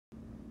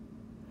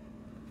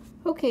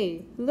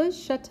Okay, Le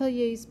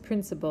Chatelier's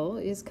principle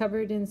is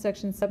covered in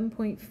section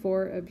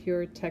 7.4 of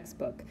your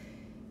textbook.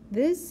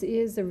 This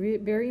is a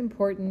very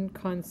important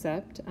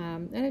concept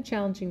and a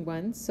challenging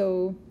one,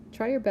 so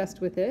try your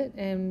best with it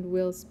and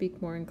we'll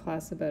speak more in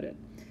class about it.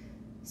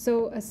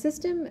 So a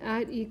system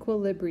at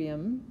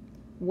equilibrium,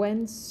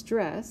 when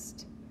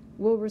stressed,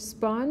 will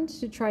respond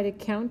to try to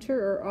counter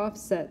or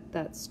offset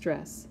that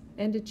stress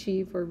and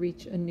achieve or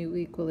reach a new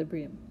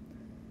equilibrium.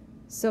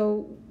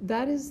 So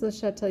that is Le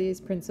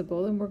Chatelier's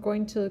principle, and we're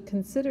going to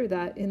consider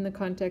that in the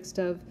context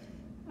of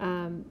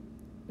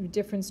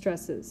different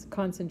stresses: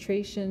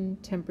 concentration,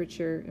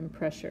 temperature, and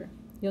pressure.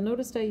 You'll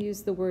notice I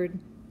use the word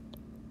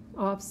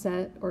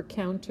offset or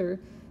counter,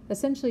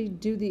 essentially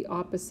do the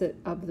opposite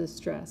of the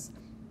stress.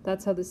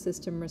 That's how the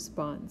system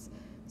responds.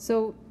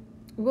 So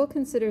we'll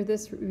consider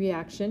this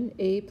reaction,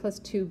 A plus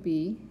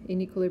 2B,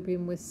 in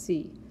equilibrium with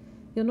C.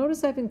 You'll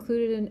notice I've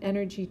included an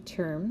energy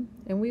term,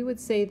 and we would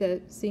say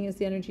that, seeing as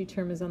the energy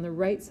term is on the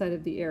right side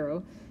of the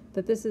arrow,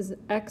 that this is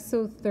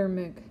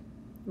exothermic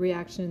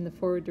reaction in the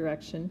forward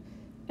direction,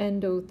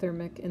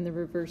 endothermic in the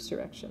reverse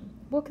direction.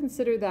 We'll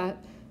consider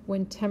that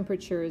when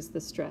temperature is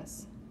the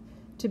stress.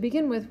 To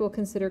begin with, we'll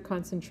consider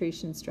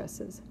concentration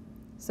stresses.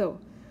 So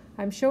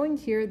I'm showing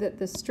here that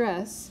the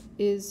stress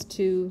is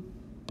to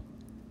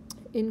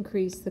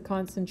increase the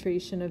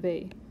concentration of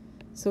A.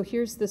 So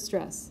here's the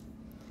stress.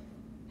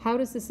 How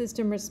does the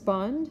system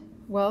respond?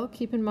 Well,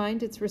 keep in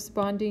mind it's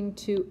responding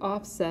to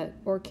offset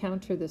or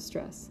counter the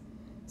stress.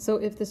 So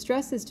if the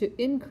stress is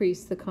to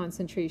increase the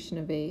concentration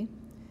of A,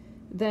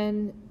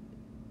 then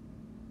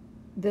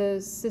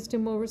the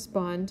system will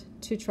respond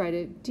to try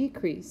to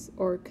decrease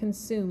or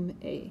consume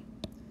A.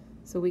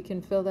 So we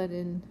can fill that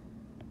in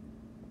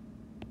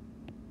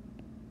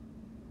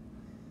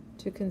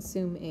to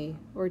consume A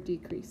or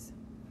decrease.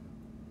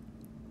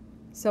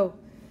 So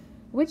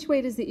which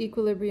way does the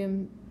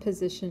equilibrium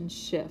position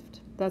shift?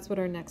 That's what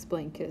our next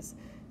blank is.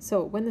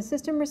 So when the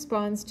system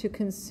responds to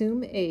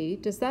consume A,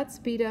 does that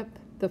speed up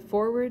the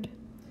forward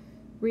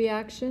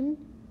reaction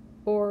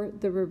or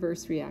the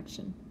reverse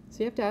reaction? So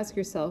you have to ask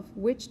yourself,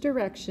 which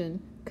direction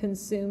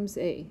consumes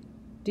A,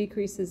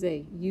 decreases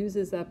A,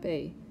 uses up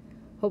A?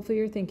 Hopefully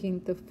you're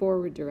thinking the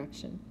forward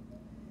direction.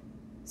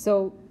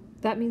 So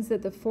that means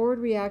that the forward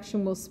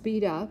reaction will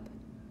speed up,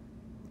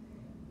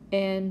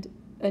 and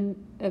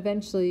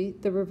eventually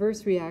the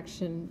reverse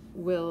reaction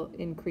will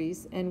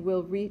increase and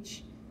will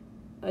reach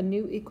a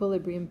new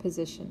equilibrium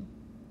position.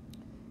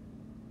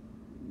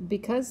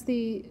 Because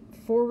the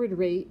forward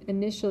rate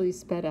initially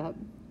sped up,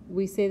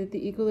 we say that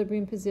the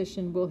equilibrium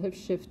position will have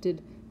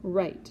shifted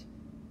right,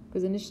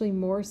 because initially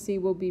more C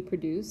will be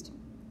produced,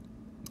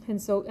 and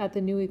so at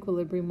the new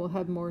equilibrium we'll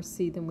have more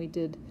C than we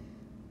did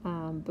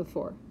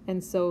before,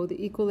 and so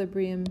the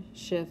equilibrium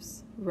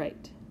shifts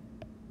right.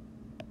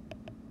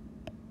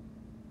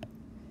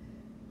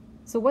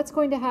 So what's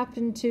going to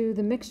happen to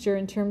the mixture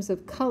in terms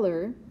of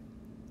color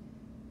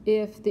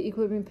if the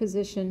equilibrium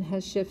position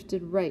has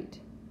shifted right?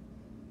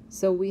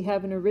 So we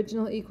have an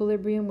original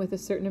equilibrium with a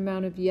certain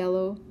amount of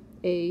yellow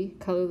A,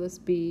 colorless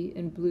B,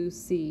 and blue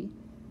C.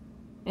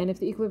 And if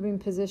the equilibrium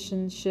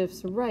position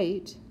shifts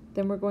right,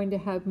 then we're going to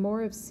have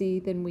more of C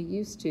than we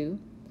used to,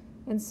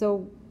 and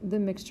so the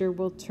mixture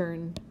will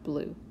turn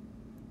blue.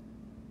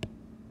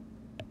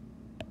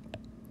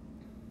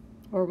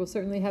 Or we'll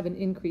certainly have an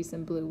increase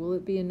in blue. Will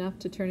it be enough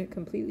to turn it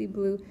completely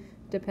blue?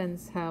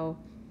 Depends how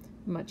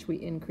much we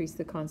increase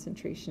the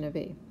concentration of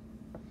A.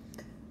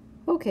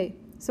 Okay,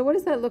 so what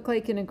does that look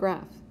like in a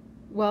graph?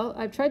 Well,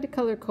 I've tried to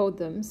color code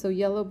them, so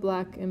yellow,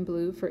 black, and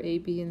blue for A,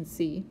 B, and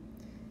C.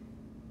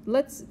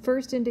 Let's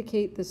first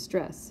indicate the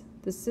stress.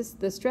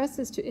 The stress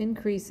is to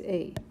increase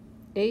A.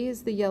 A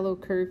is the yellow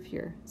curve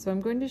here. So I'm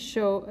going to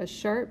show a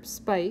sharp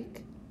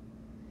spike,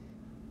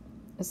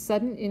 a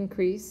sudden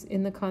increase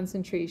in the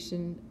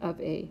concentration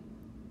of A.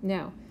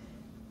 Now,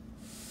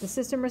 the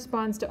system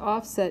responds to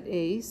offset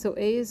A, so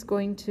A is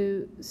going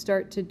to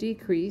start to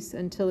decrease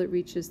until it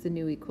reaches the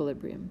new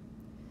equilibrium.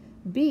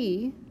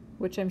 B,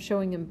 which I'm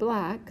showing in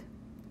black,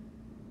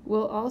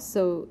 will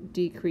also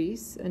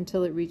decrease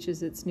until it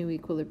reaches its new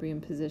equilibrium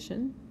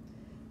position.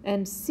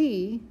 And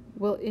C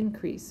will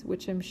increase,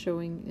 which I'm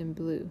showing in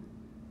blue.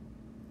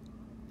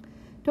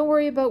 Don't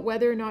worry about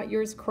whether or not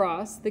yours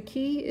cross. The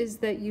key is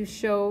that you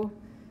show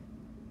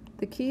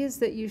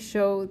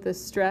the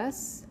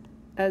stress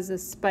as a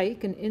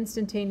spike, an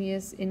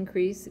instantaneous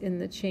increase in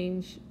the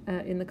change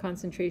in the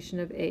concentration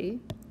of A.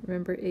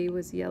 Remember, A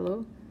was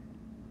yellow,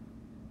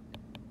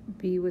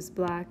 B was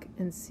black,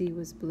 and C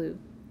was blue.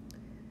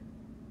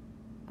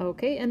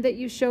 Okay, and that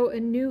you show a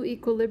new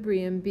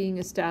equilibrium being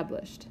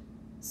established.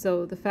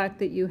 So the fact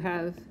that you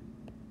have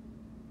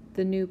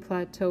the new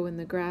plateau in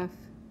the graph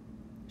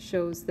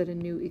shows that a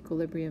new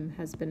equilibrium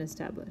has been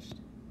established.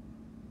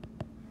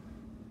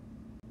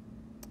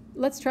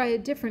 Let's try a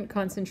different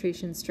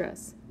concentration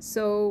stress.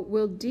 So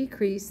we'll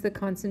decrease the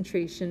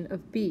concentration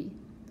of B.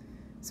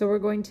 So we're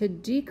going to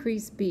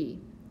decrease B.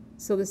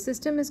 So the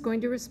system is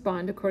going to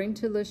respond according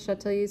to Le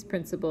Chatelier's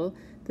principle.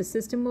 The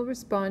system will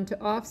respond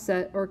to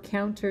offset or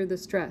counter the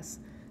stress.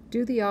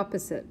 Do the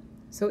opposite.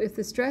 So if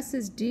the stress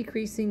is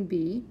decreasing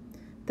B,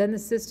 then the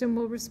system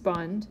will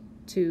respond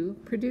to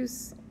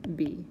produce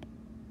B.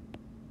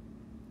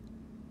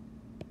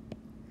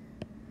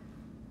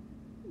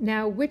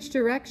 Now, which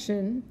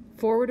direction,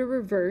 forward or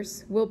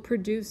reverse, will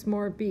produce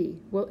more B,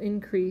 will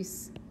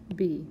increase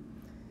B?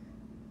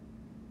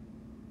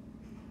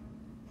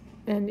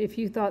 And if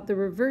you thought the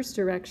reverse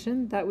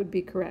direction, that would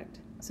be correct.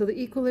 So the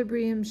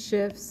equilibrium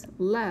shifts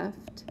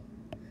left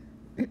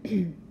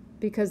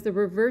because the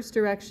reverse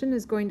direction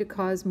is going to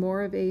cause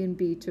more of A and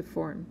B to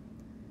form.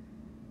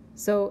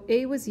 So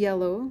A was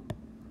yellow,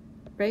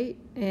 right?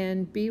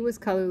 And B was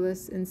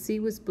colorless and C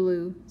was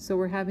blue. So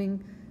we're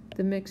having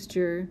the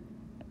mixture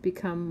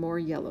become more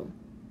yellow.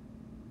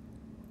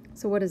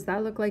 So what does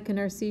that look like in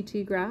our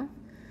CT graph?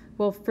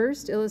 Well,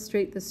 first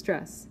illustrate the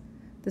stress.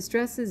 The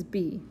stress is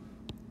B.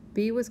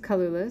 B was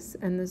colorless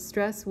and the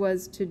stress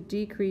was to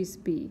decrease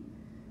B.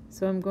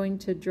 So I'm going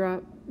to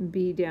drop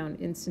B down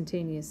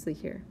instantaneously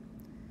here.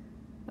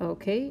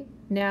 Okay,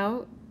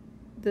 now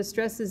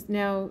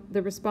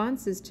the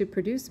response is to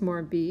produce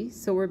more B.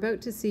 So we're about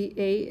to see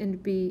A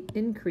and B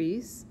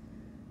increase.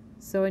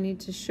 So I need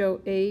to show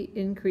A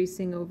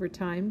increasing over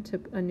time to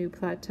a new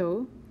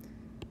plateau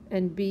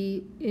and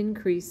B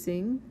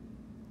increasing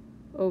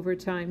over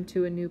time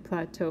to a new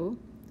plateau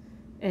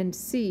and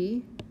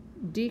C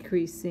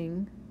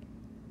decreasing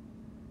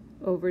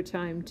over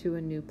time to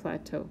a new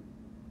plateau.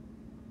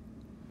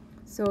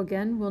 So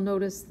again, we'll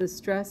notice the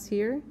stress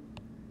here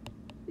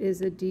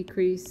is a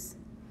decrease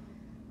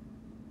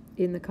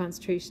in the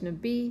concentration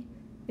of B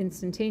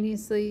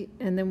instantaneously,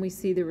 and then we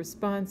see the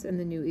response and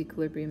the new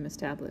equilibrium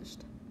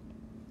established.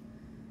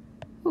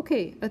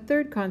 Okay, a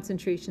third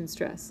concentration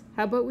stress.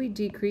 How about we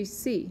decrease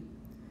C?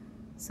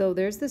 So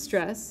there's the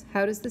stress.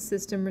 How does the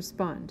system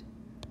respond?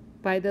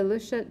 By the Le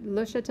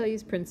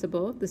Chatelier's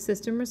principle, the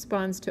system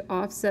responds to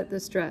offset the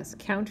stress,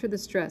 counter the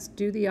stress,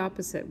 do the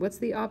opposite. What's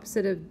the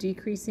opposite of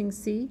decreasing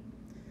C?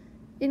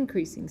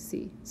 Increasing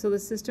C. So the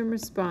system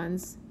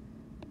responds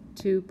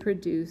to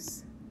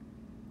produce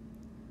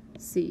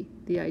C.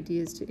 The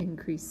idea is to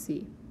increase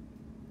C.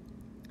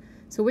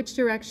 So which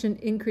direction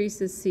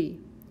increases C?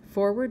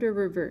 Forward or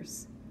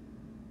reverse?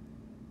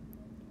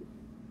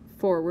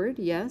 Forward,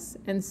 yes.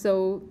 And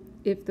so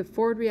if the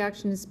forward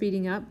reaction is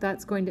speeding up,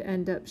 that's going to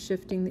end up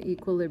shifting the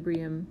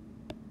equilibrium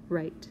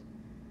right,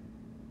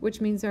 which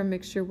means our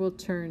mixture will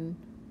turn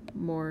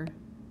more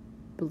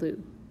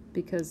blue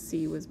because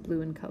C was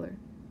blue in color.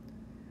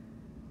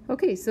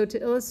 Okay, so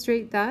to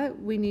illustrate that,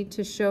 we need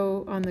to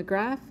show on the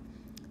graph,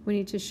 we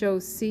need to show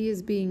C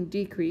is being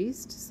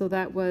decreased. So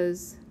that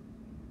was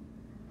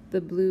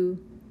the blue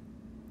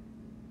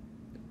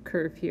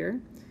curve here.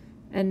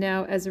 And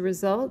now as a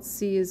result,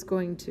 C is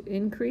going to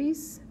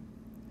increase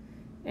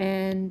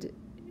and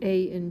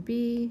A and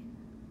B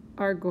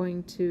are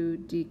going to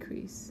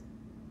decrease.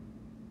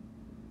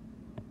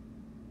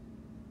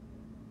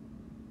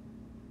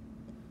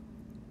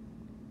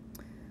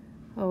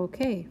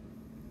 Okay.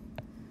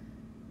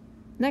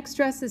 Next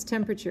stress is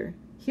temperature.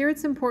 Here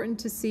it's important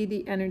to see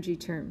the energy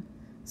term.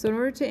 So in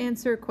order to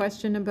answer a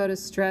question about a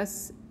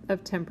stress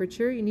of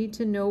temperature, you need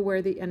to know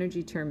where the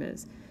energy term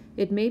is.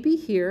 It may be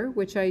here,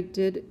 which I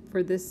did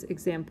for this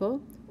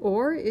example,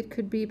 or it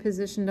could be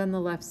positioned on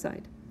the left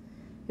side.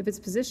 If it's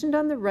positioned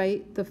on the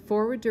right, the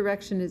forward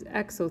direction is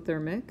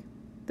exothermic,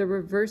 the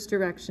reverse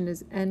direction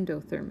is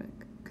endothermic,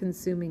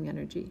 consuming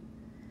energy.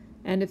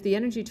 And if the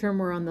energy term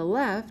were on the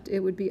left, it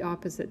would be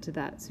opposite to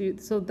that.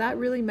 So that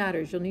really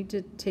matters. You'll need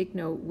to take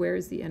note, where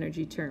is the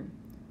energy term?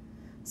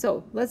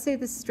 So let's say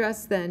the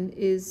stress then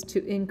is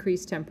to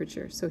increase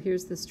temperature. So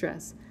here's the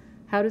stress.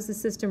 How does the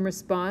system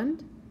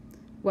respond?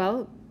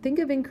 Well, think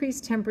of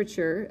increased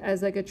temperature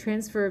as like a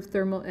transfer of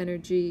thermal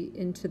energy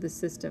into the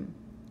system.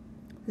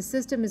 The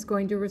system is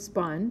going to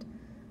respond,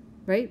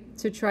 right,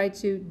 to try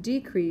to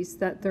decrease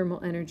that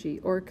thermal energy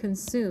or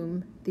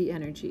consume the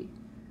energy.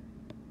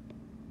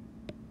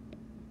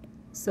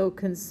 So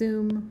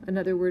consume,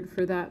 another word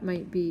for that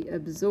might be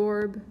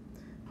absorb.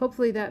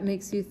 Hopefully that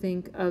makes you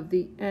think of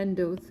the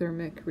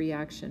endothermic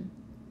reaction.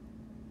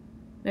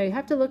 Now you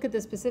have to look at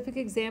the specific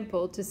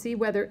example to see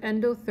whether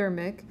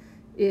endothermic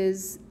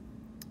is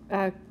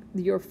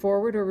your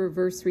forward or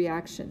reverse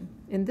reaction.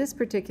 In this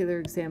particular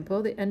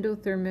example, the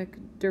endothermic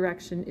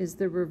direction is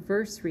the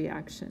reverse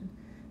reaction.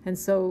 And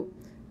so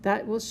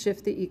that will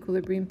shift the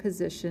equilibrium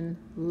position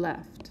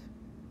left,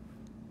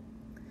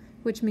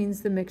 which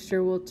means the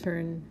mixture will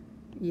turn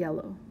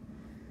yellow.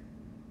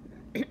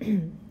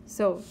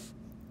 So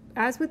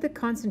as with the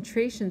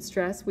concentration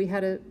stress, we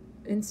had an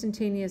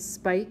instantaneous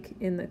spike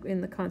in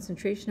the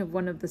concentration of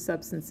one of the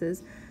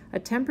substances. A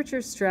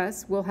temperature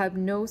stress will have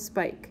no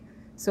spike.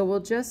 So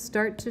we'll just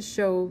start to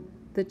show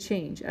the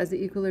change as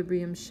the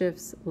equilibrium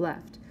shifts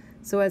left.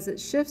 So as it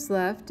shifts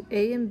left,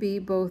 A and B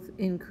both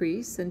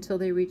increase until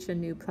they reach a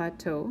new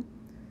plateau.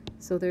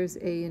 So there's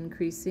A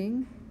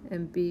increasing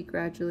and B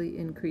gradually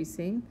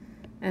increasing.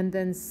 And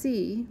then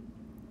C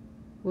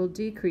will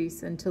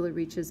decrease until it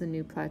reaches a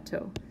new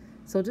plateau.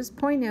 So I'll just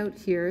point out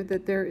here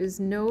that there is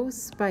no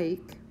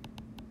spike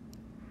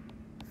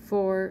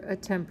for a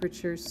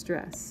temperature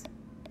stress.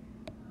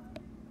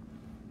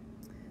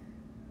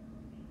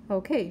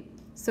 Okay,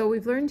 so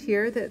we've learned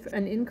here that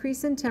an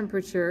increase in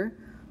temperature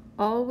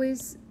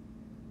always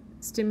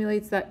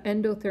stimulates that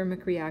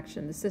endothermic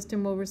reaction. The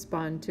system will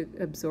respond to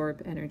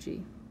absorb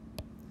energy.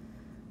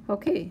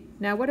 Okay,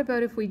 now what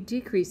about if we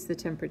decrease the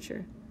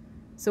temperature?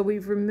 So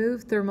we've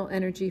removed thermal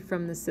energy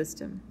from the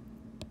system.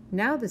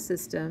 Now the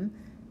system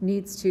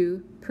needs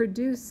to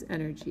produce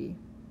energy.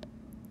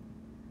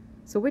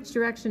 So which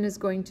direction is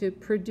going to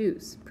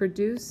produce?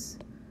 Produce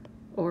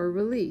or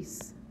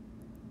release?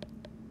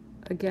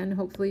 Again,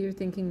 hopefully you're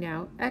thinking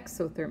now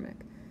exothermic.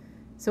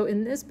 So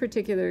in this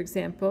particular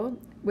example,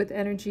 with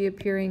energy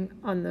appearing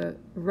on the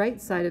right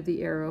side of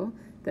the arrow,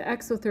 the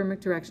exothermic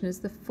direction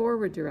is the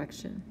forward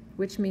direction,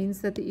 which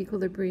means that the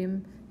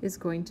equilibrium is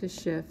going to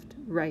shift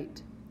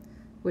right,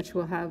 which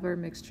will have our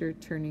mixture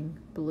turning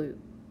blue.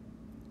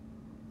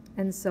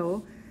 And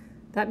so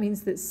that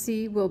means that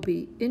C will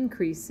be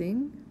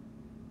increasing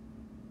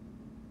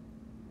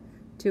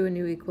to a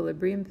new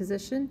equilibrium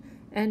position,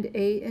 and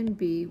A and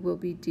B will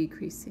be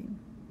decreasing.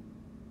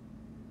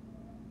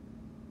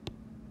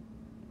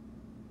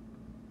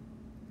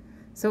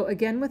 So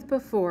again, with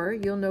before,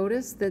 you'll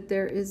notice that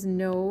there is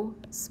no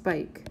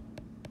spike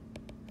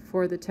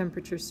for the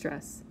temperature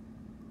stress.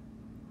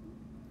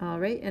 All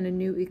right, and a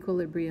new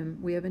equilibrium.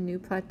 We have a new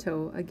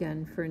plateau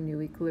again for a new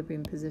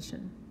equilibrium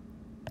position.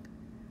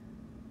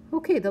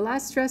 Okay, the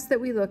last stress that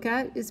we look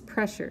at is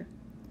pressure.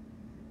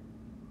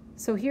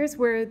 So here's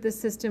where the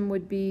system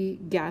would be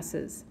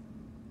gases.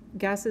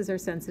 Gases are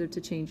sensitive to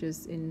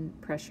changes in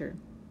pressure.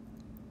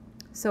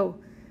 So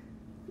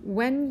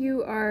when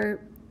you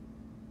are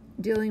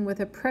dealing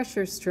with a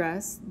pressure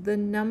stress, the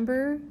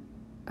number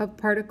of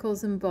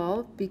particles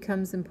involved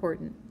becomes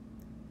important.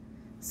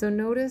 So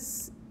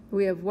notice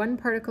we have one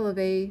particle of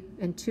A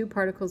and two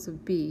particles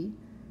of B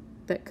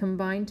that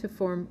combine to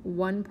form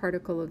one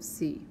particle of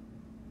C.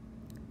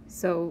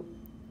 So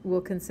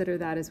we'll consider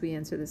that as we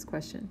answer this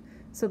question.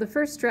 So the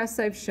first stress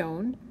I've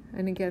shown,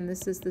 and again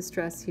this is the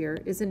stress here,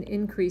 is an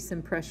increase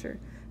in pressure.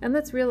 And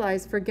let's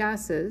realize for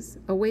gases,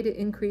 a way to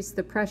increase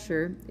the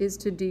pressure is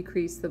to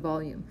decrease the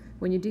volume.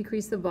 When you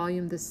decrease the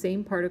volume, the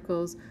same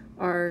particles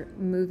are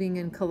moving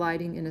and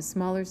colliding in a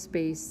smaller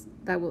space.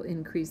 That will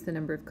increase the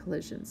number of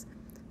collisions.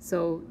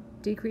 So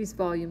decreased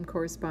volume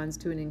corresponds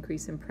to an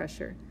increase in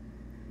pressure.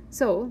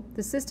 So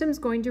the system's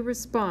going to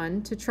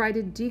respond to try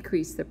to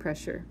decrease the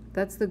pressure.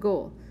 That's the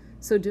goal.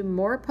 So do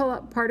more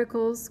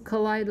particles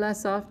collide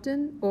less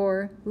often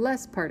or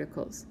less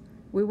particles?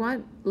 We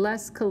want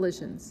less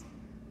collisions.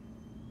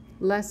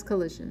 Less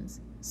collisions.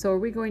 So are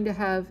we going to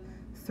have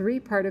 3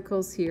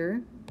 particles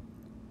here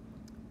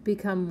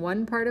become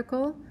 1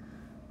 particle?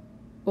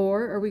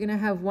 Or are we going to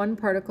have 1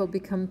 particle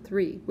become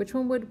 3? Which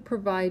one would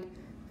provide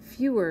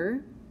fewer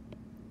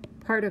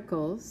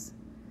particles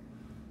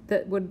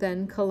that would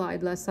then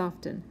collide less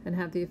often and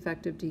have the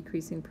effect of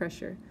decreasing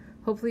pressure?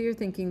 Hopefully you're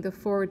thinking the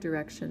forward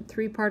direction.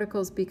 3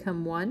 particles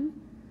become 1,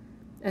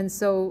 and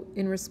so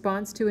in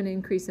response to an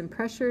increase in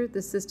pressure,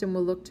 the system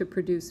will look to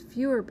produce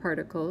fewer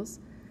particles,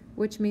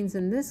 which means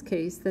in this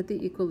case that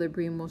the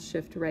equilibrium will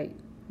shift right,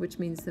 which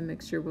means the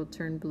mixture will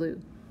turn blue.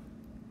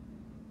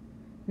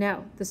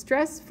 Now, the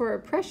stress for a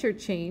pressure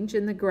change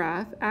in the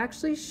graph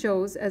actually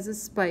shows as a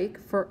spike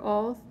for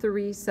all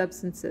 3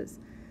 substances.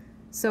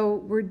 So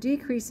we're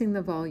decreasing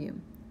the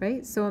volume,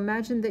 right? So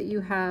imagine that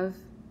you have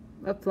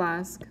a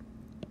flask.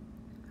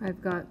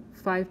 I've got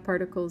 5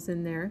 particles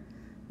in there,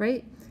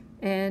 right?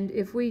 And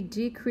if we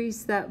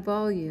decrease that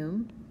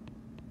volume,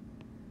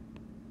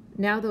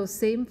 now those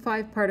same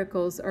 5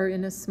 particles are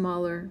in a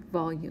smaller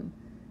volume.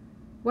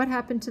 What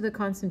happened to the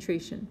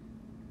concentration?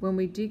 When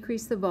we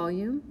decrease the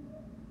volume,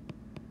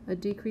 a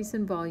decrease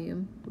in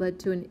volume led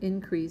to an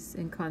increase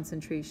in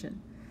concentration.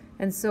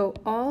 And so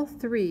all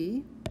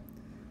 3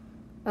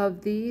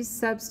 of these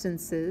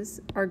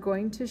substances are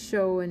going to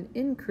show an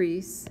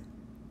increase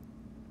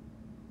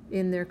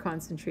in their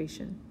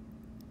concentration.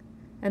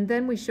 And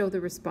then we show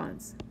the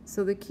response.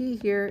 So the key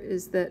here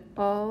is that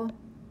all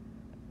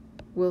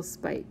will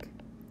spike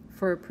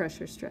for a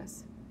pressure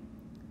stress.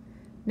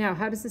 Now,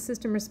 how does the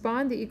system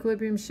respond? The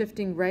equilibrium is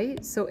shifting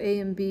right, so A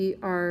and B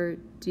are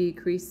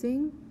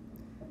decreasing.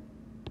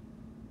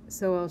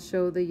 So I'll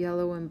show the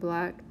yellow and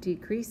black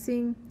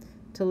decreasing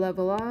to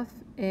level off,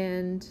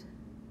 and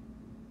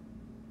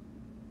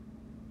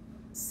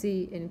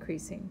C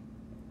increasing.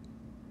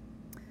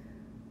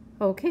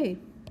 Okay.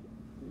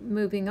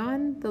 Moving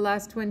on, the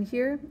last one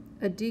here,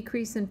 a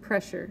decrease in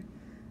pressure.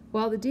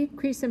 Well, the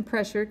decrease in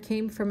pressure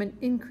came from an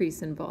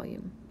increase in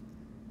volume.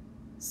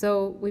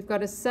 So we've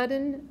got a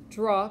sudden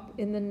drop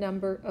in the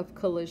number of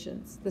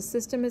collisions. The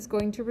system is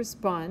going to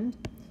respond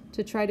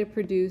to try to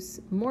produce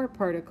more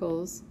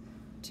particles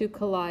to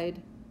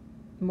collide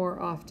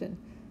more often.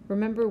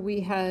 Remember,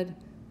 we had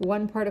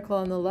 1 particle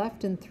on the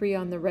left and 3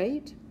 on the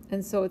right.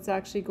 And so it's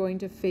actually going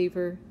to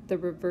favor the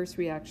reverse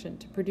reaction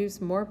to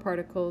produce more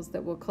particles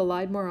that will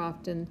collide more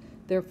often,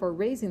 therefore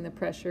raising the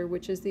pressure,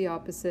 which is the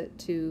opposite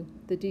to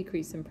the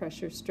decrease in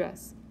pressure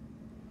stress.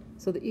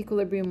 So the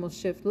equilibrium will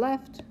shift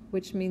left,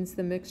 which means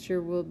the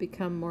mixture will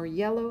become more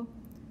yellow.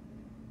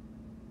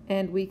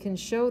 And we can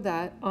show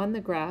that on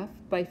the graph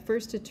by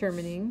first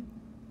determining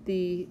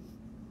the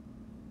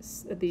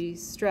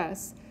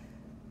stress,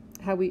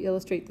 how we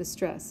illustrate the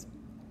stress.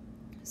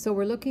 So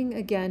we're looking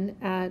again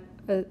at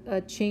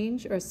a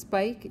change or a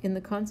spike in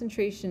the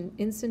concentration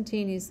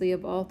instantaneously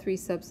of all three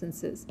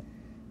substances.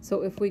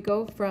 So if we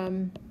go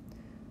from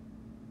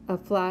a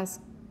flask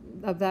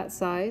of that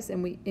size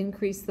and we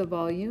increase the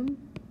volume,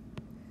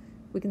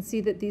 we can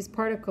see that these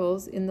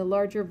particles in the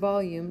larger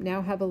volume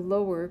now have a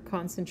lower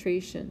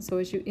concentration. So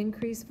as you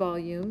increase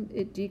volume,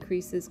 it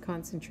decreases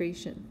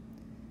concentration.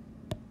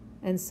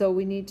 And so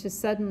we need to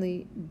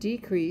suddenly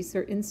decrease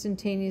or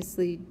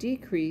instantaneously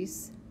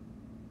decrease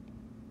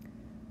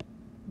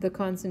the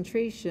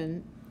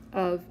concentration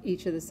of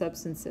each of the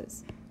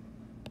substances.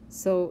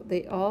 So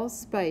they all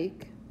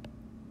spike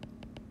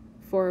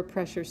for a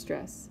pressure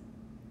stress.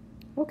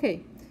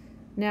 Okay,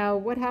 now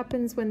what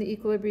happens when the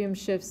equilibrium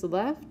shifts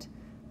left?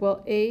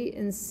 Well, A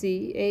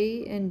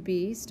and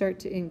B start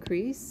to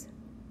increase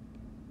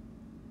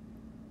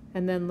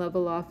and then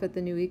level off at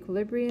the new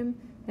equilibrium,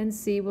 and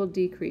C will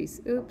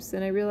decrease. Oops,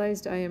 and I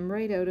realized I am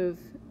right out of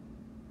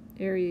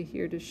area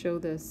here to show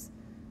this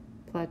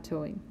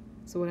plateauing.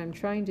 So what I'm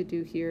trying to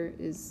do here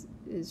is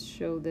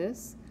show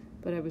this,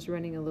 but I was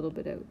running a little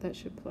bit out. That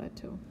should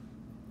plateau.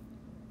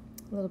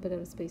 A little bit out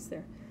of space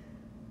there.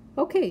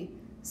 Okay,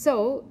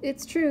 so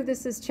it's true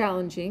this is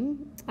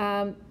challenging.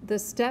 The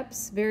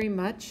steps very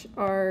much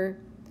are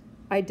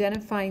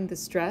identifying the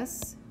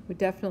stress. We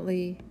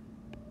definitely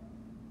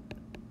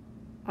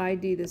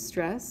ID the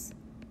stress,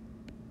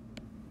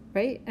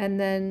 right? And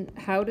then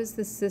how does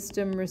the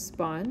system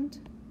respond?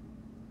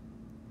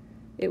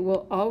 It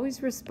will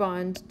always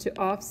respond to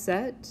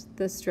offset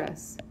the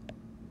stress.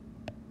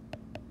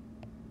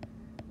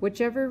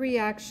 Whichever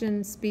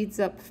reaction speeds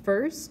up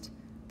first,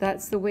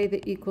 that's the way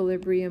the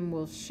equilibrium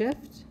will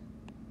shift.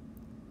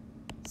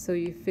 So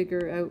you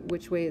figure out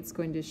which way it's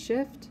going to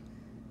shift,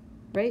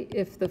 right?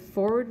 If the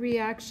forward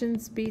reaction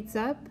speeds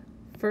up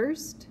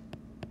first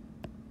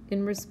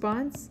in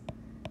response,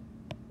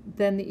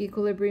 then the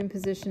equilibrium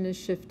position is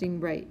shifting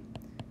right.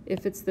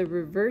 If it's the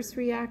reverse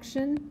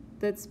reaction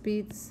that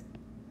speeds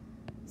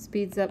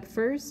up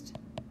first,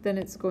 then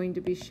it's going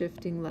to be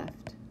shifting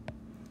left.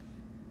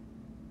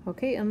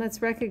 Okay, and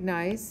let's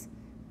recognize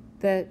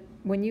that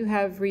when you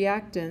have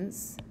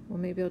reactants, well,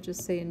 maybe I'll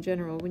just say in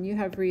general, when you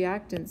have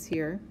reactants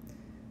here,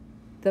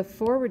 the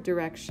forward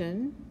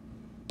direction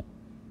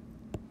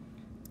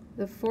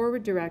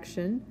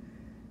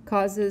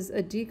causes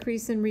a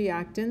decrease in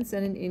reactants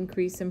and an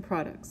increase in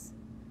products.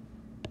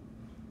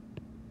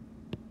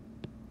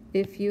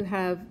 If you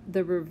have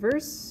the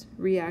reverse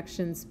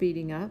reaction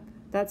speeding up,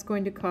 that's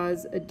going to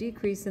cause a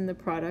decrease in the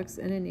products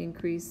and an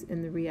increase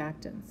in the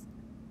reactants.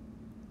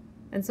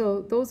 And so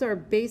those are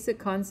basic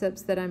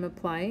concepts that I'm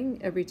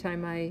applying every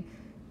time I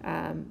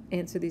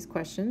answer these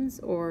questions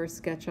or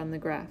sketch on the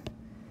graph.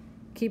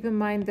 Keep in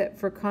mind that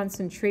for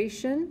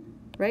concentration,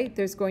 right,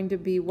 there's going to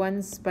be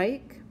one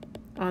spike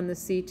on the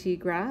CT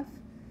graph.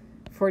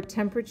 For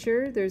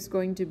temperature, there's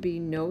going to be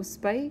no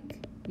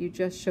spike. You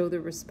just show the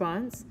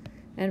response.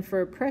 And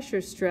for a pressure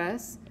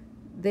stress,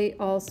 they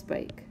all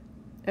spike.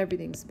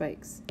 Everything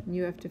spikes. And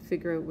you have to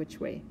figure out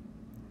which way.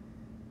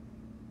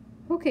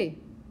 Okay,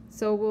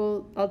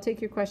 so I'll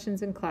take your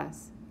questions in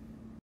class.